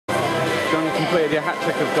completed your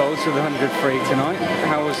hat-trick of goals for the 100 free tonight.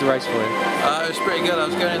 How was the race for you? It was pretty good. I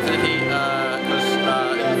was going into the heat in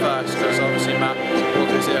the first because obviously Matt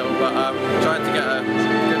Walker's ill, but tried to get a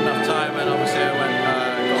good enough time, and obviously I went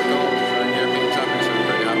got goals for the European Championships. I'm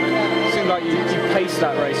pretty happy. It seemed like you paced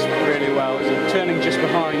that race really well, turning just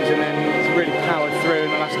behind and then really powered through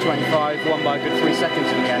in the last 25, won by a good 3 seconds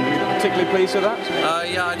in the end. Are you particularly pleased with that?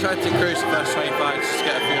 Yeah, I tried to cruise the first 25 just to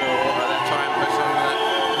get a feel of the water, and then try and push on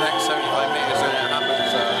the next 75 metres when it happened,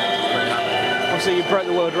 so I was pretty happy. Obviously you broke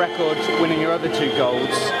the world record winning your other 2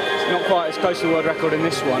 golds. Not quite as close to the world record in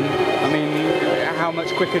this one. I mean, how much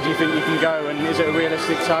quicker do you think you can go, and is it a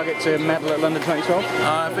realistic target to medal at London 2012?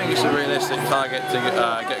 I think it's a realistic target to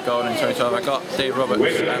get gold in 2012. I got Dave Roberts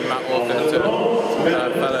and Matt Walker, 2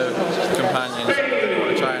 fellow companions. I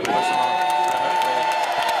want to try and push them on.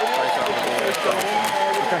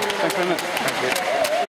 Okay, thanks very much.